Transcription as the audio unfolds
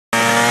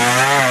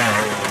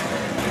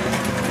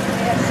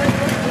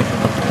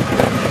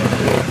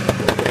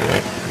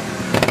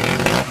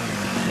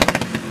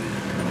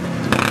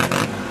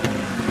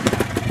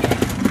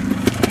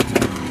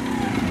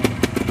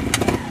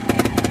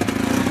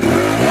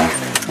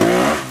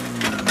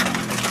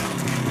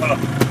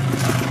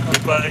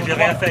j'ai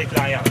rien fait avec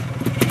l'arrière.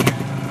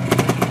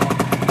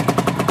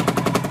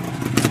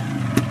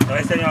 Ça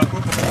va salir un coup.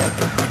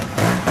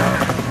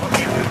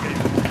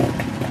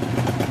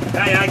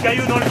 Là, il y a un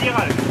caillou dans le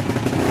virage.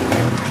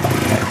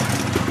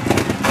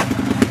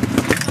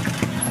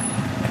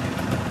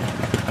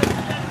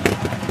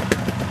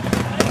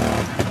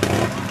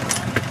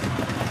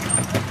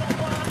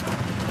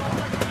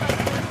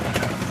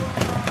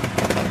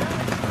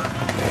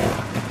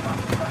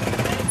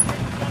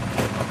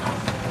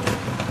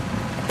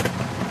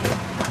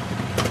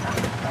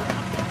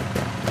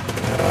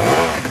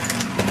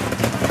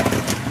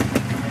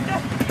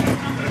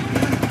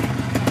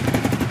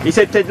 Il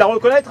sait peut-être la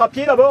reconnaître à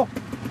pied d'abord.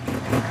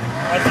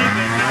 Ah si, mais je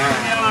vais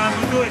venir à un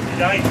couteau et puis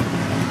j'arrive.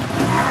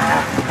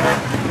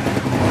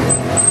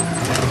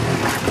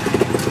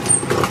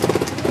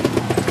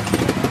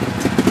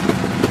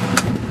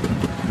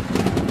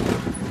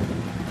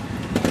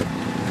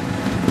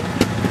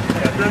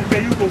 Il y a plein de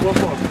cailloux qu'on voit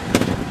pas.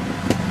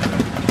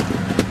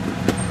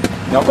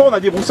 Et encore on a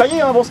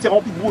débroussaillé, hein, avant c'était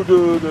rempli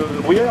de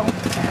bruyère.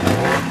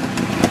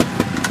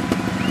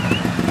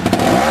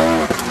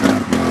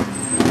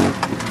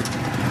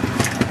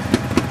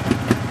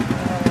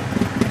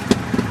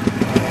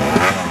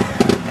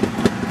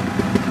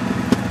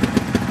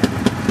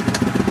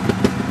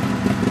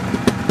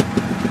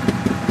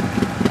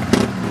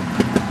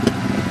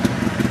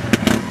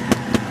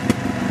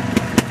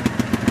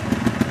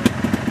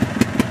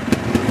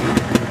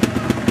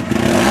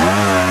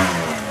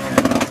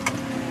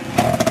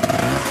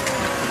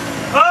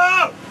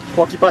 Je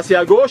crois qu'ils passaient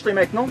à gauche les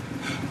mecs, non?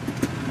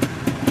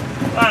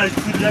 Ah, je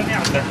fous de la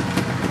merde là.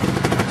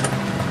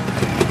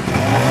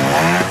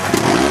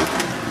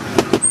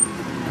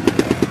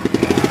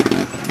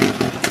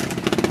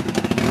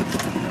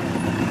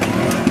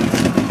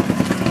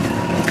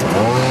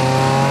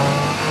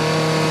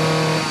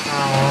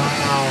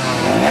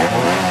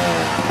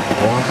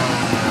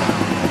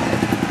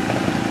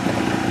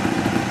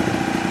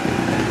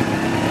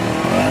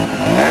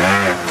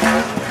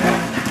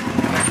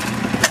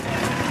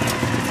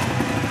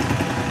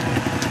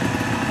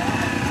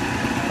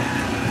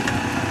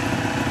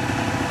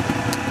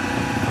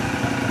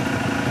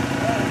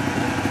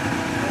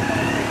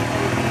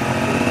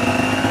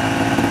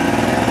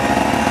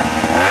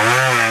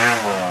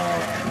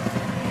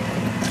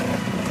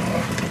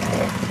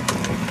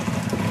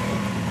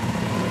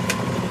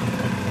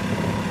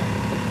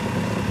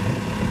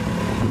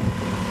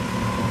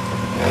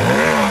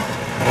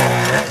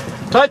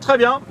 Très très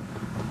bien.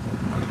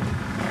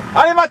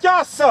 Allez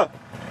Mathias!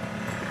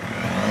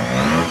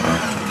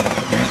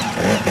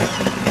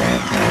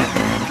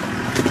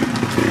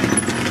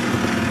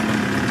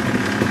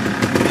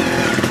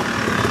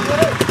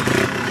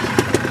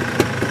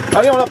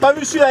 Allez, on l'a pas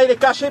vu celui-là, il est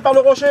caché par le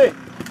rocher.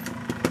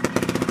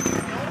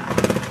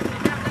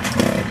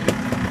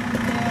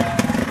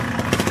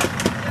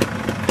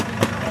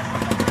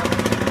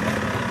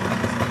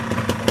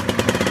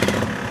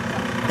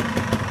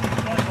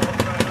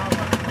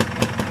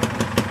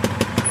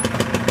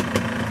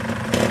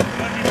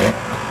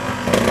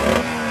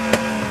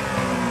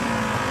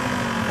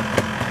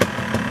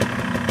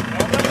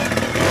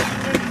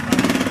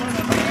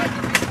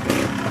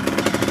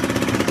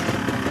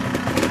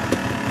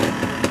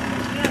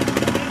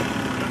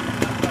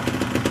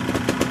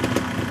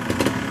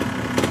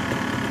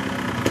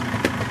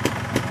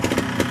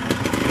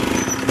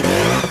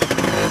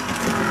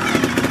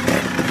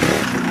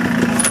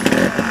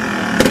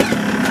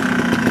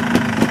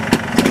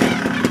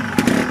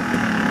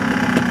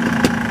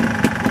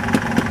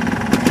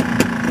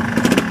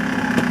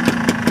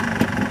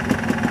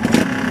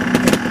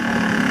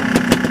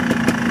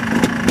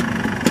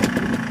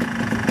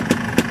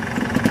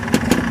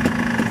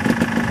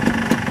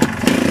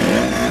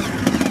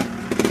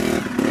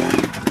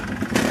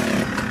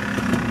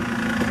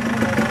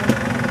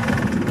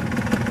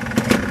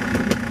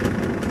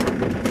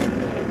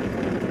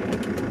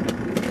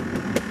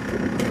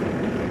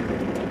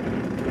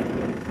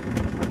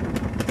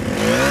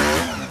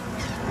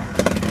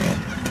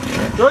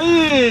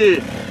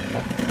 Joli!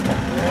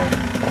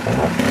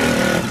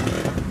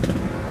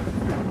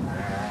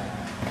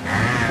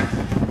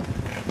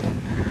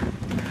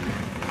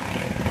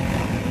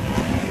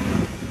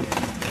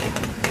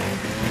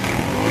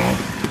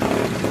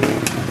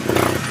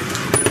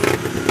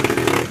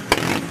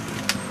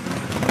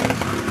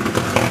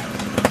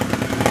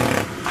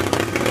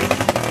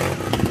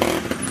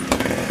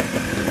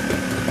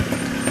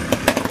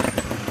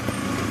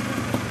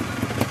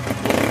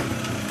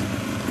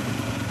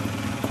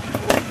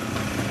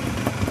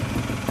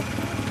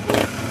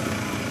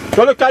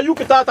 Sur le caillou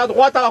que tu as à ta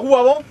droite, à la roue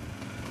avant.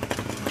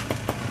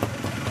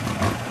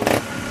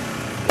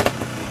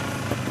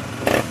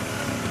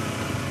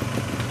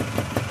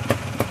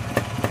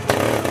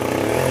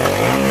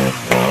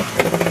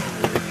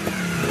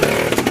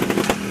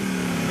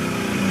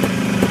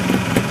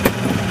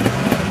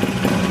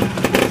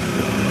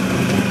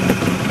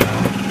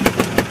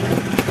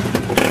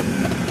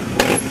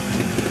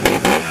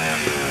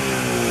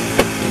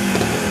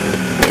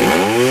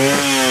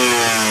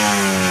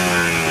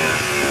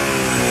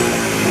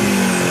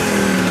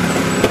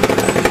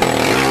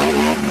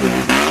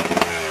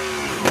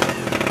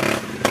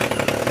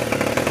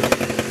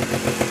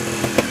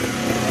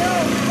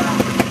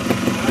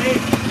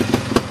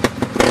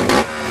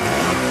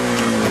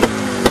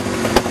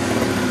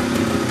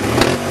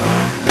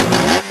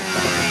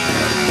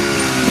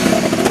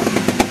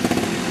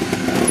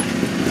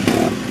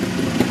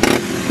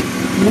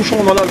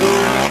 dans la zone.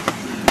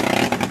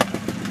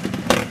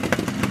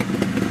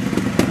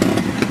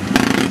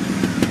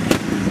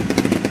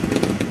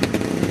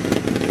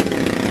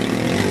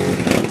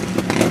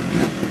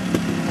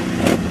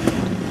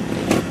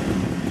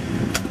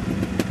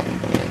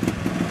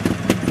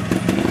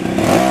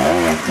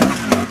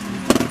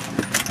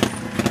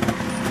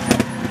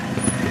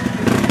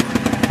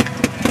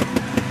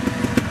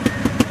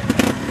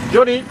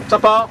 Joli, ça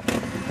part.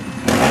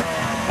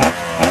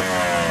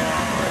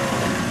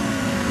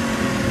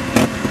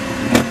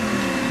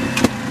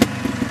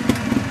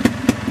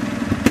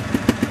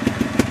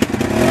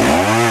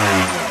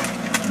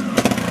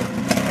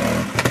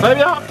 Très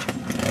bien.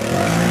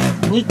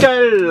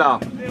 Nickel.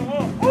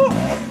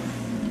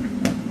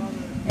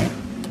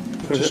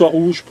 Que ce soit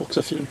rouge pour que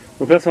ça filme.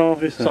 Donc là ça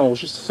enregistre. Ça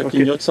enregistre, ça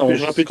clignote, ça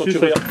enregistre quand tu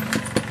regardes.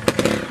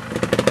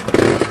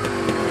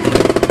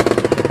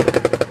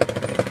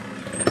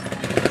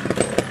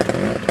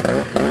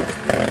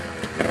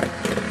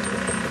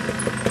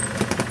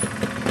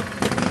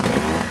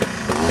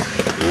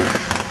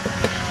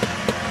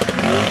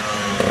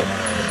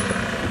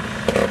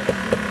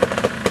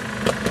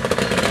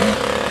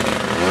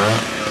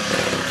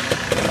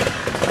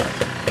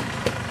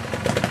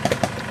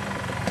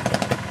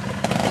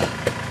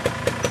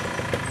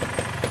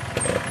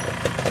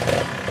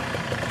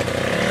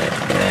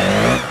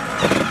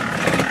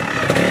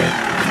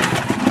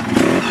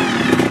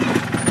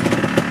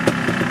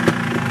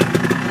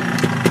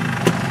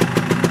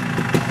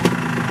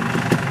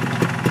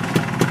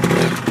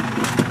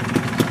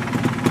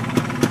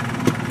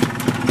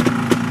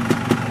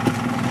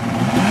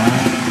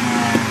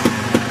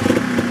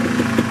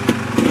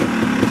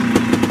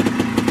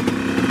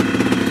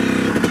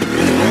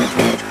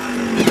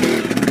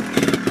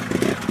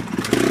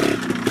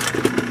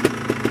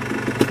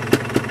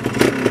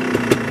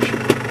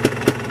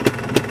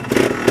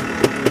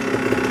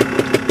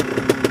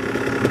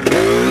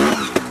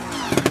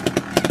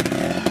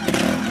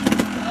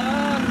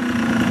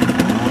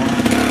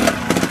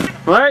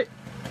 Ouais.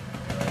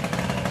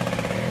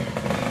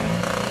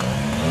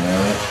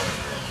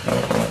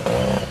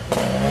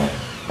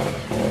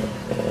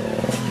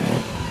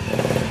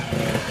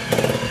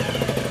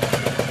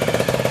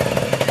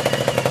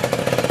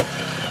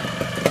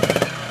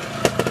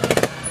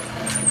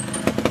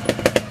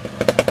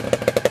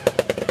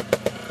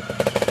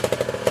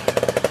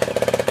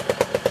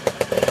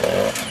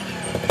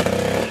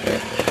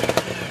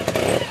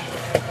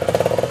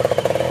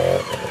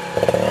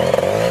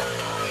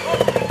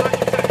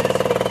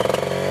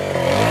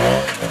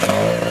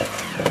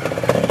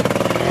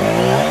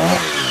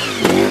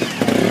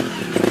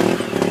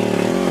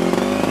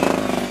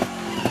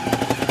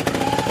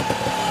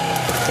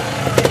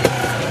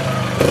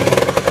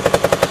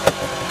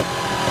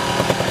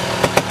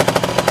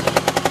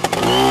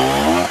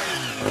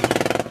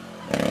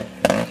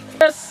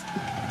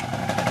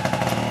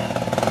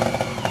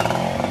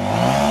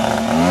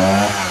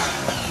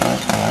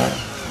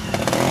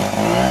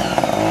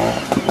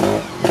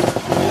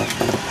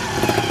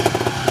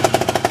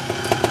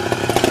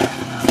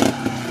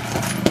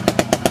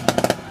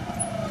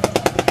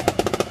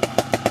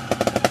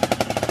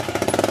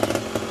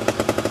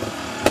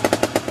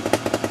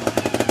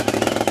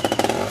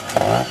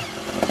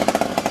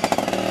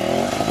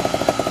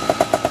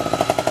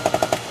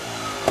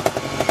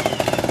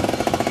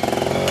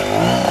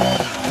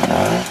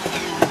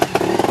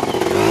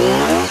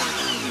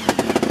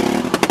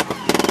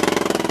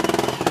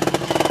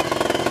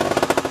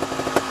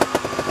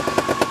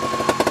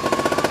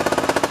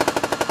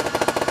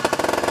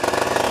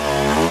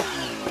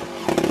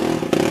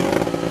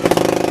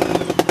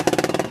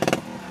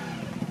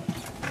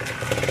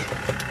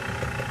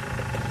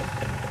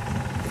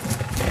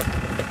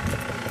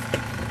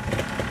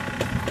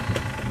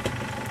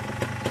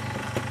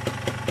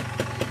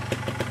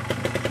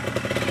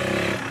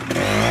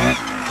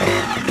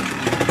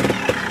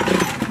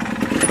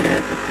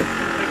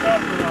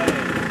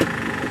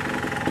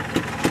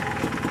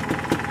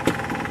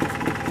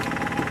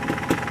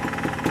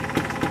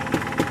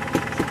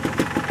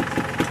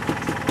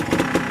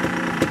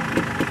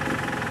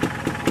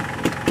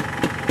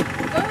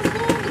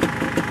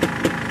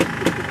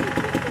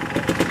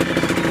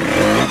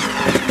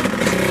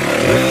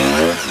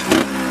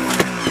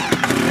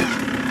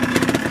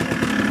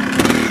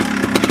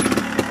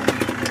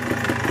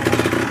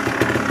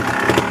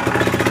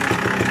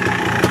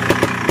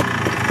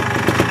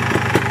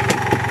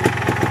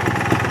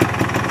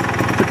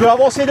 Tu peux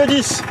avancer de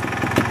 10.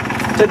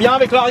 C'est bien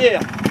avec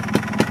l'arrière.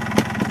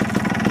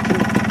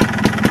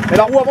 Et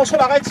la roue avant sur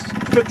l'arrêt,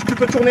 tu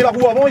peux tourner la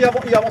roue avant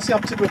et avancer un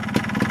petit peu.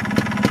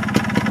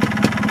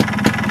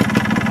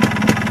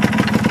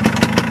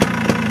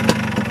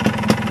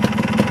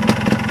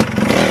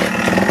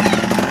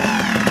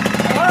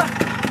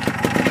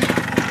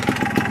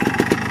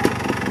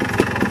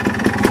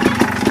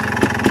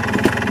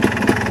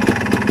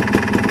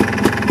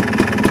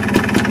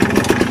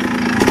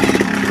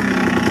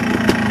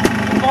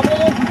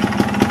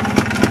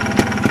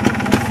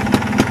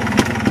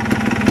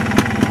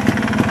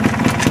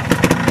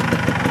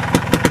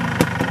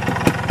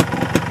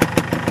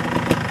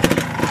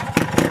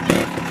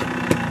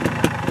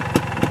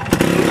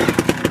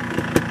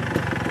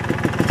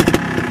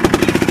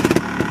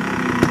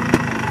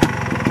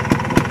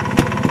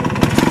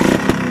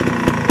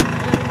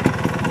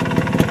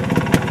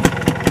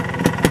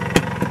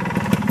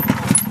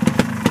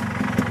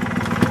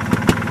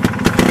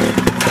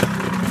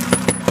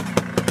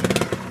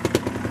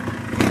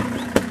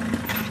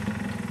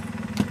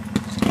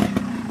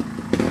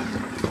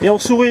 Et on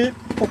sourit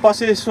pour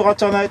passer sur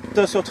internet,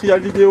 sur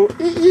Trialvideos.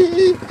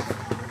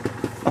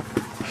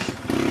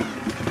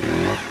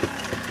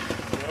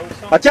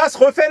 Mathias,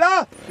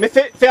 refais-la. Mais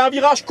fais un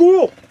virage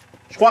court.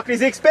 Je crois que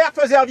les experts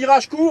faisaient un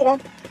virage court. Hein.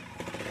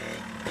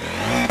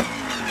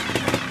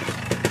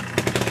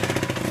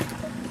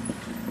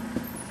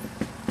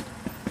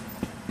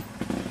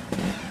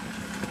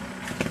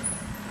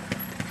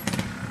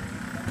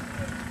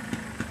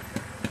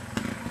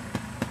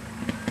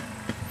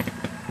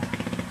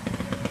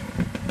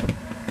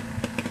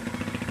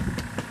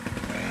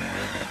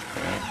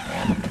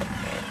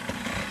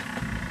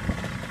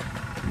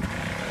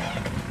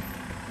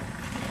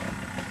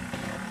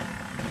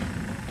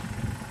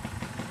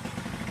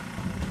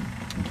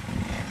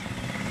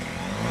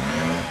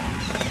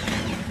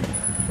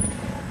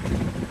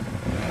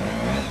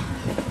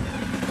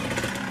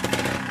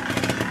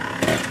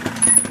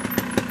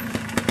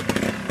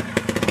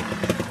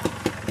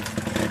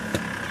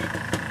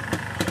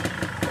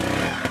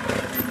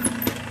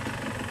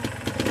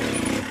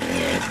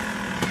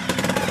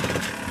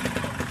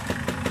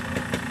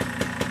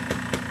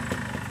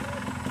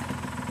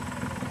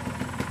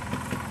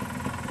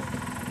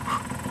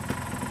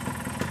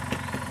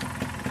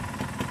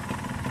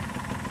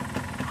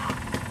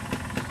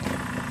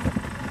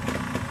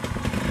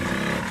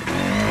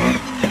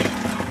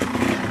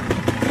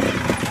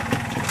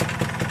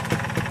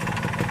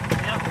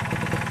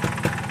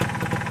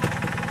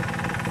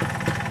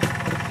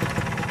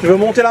 Tu veux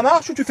monter la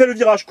marche ou tu fais le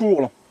virage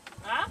court là?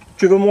 Hein?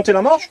 Tu veux monter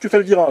la marche ou tu fais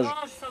le virage? Non,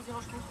 je fais un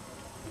virage court.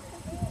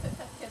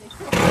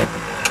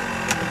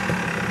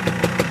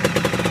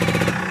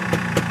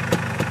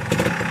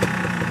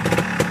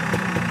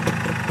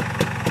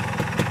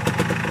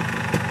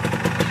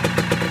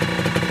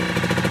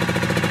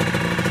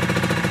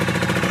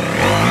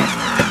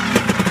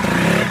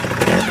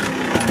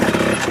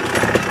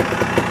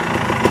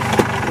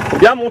 Faut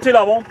bien monter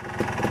l'avant.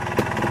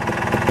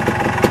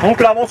 Donc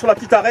l'avant sur la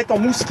petite arête en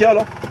mousse qu'il y a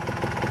là.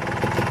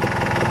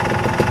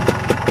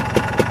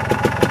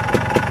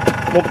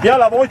 Donc bien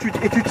l'avant et tu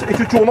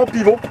tournes en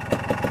pivot.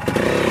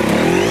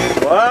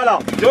 Voilà,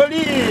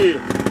 joli.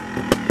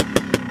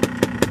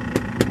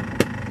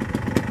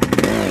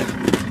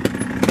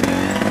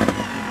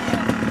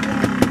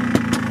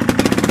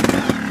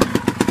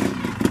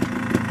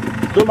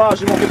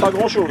 Dommage, il manquait pas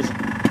grand chose.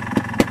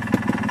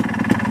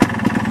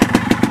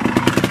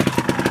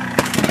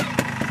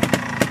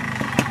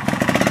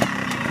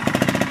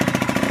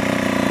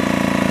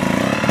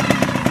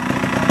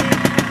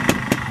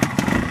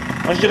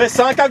 Je dirais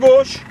 5 à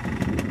gauche.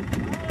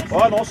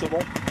 Ah non, c'est bon.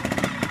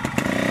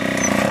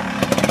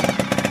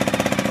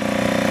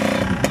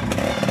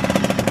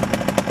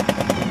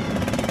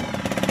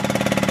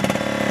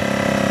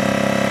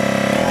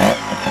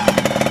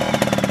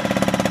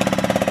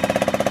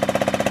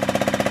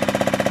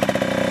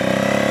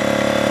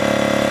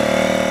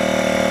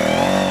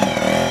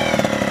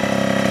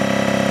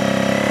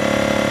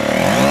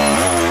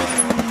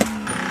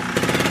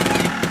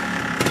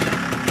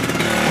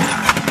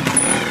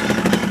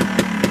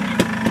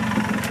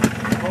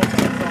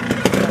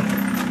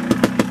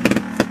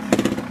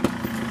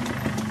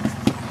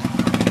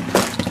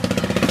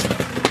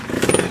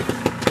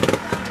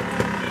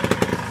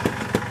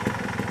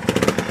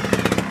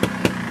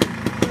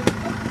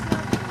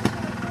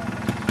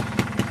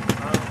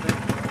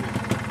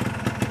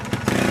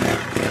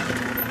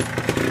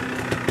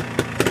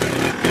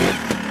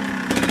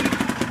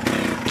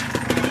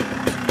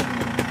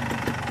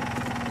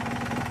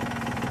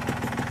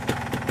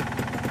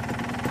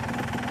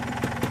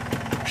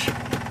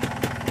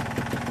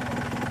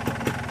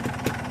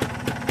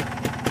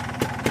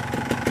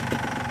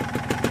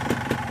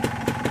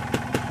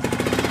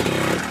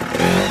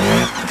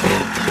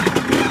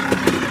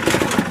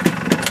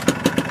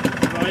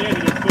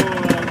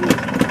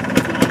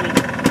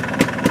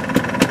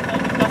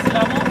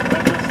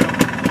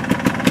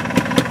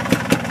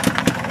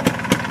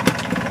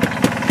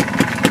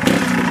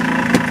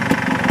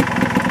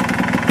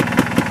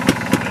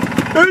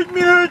 Une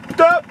minute.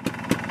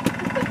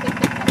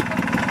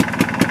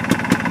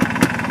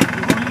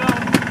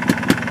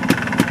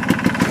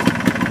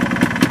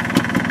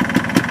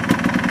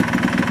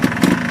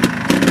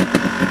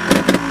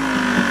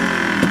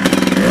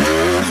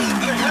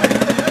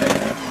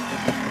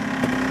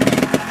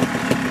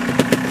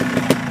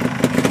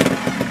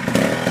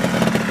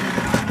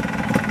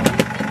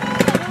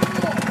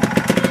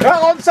 «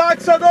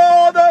 45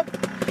 secondes.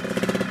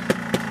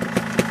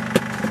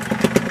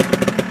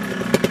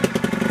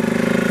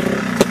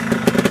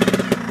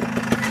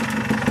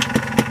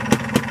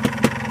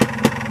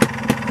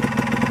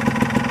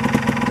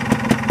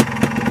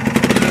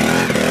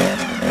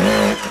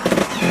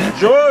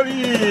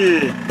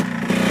 Joli.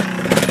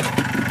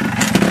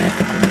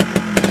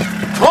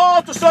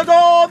 30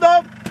 secondes.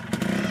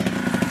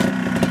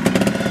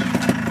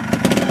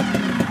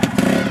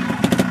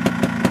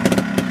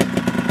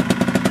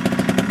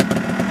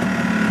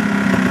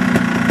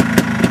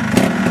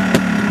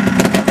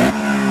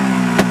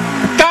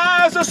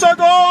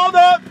 Secondes.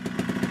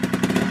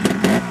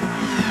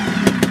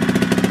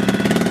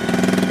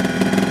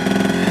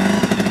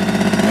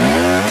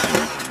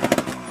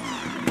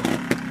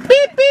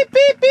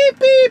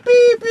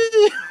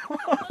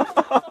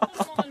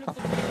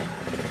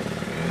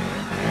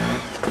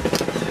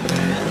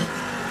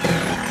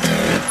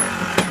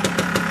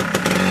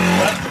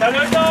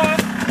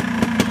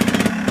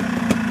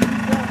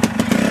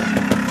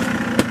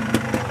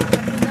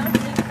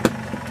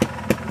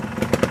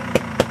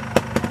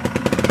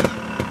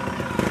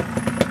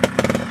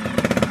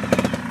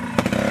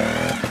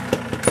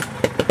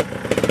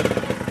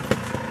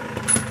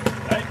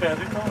 perds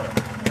du temps là.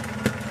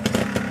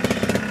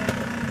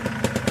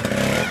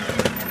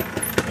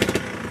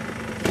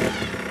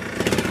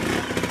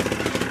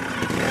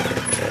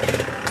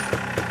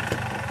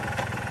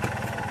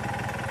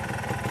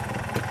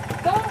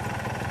 Bon.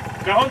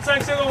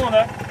 45 secondes,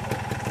 hein.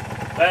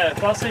 Ouais,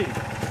 passez.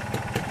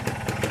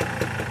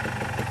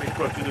 C'est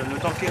quoi, tu donnes le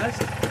temps qui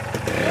reste?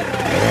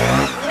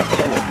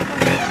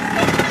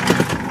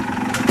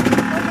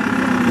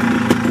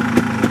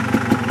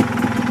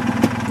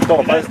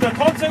 Attends, Il reste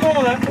 30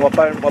 secondes, hein. on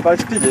va pas le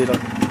speeder là.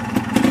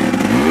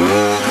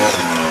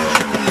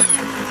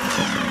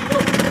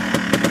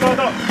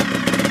 Attends.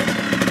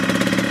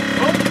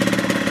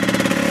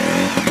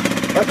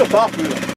 Là, tu repars plus là.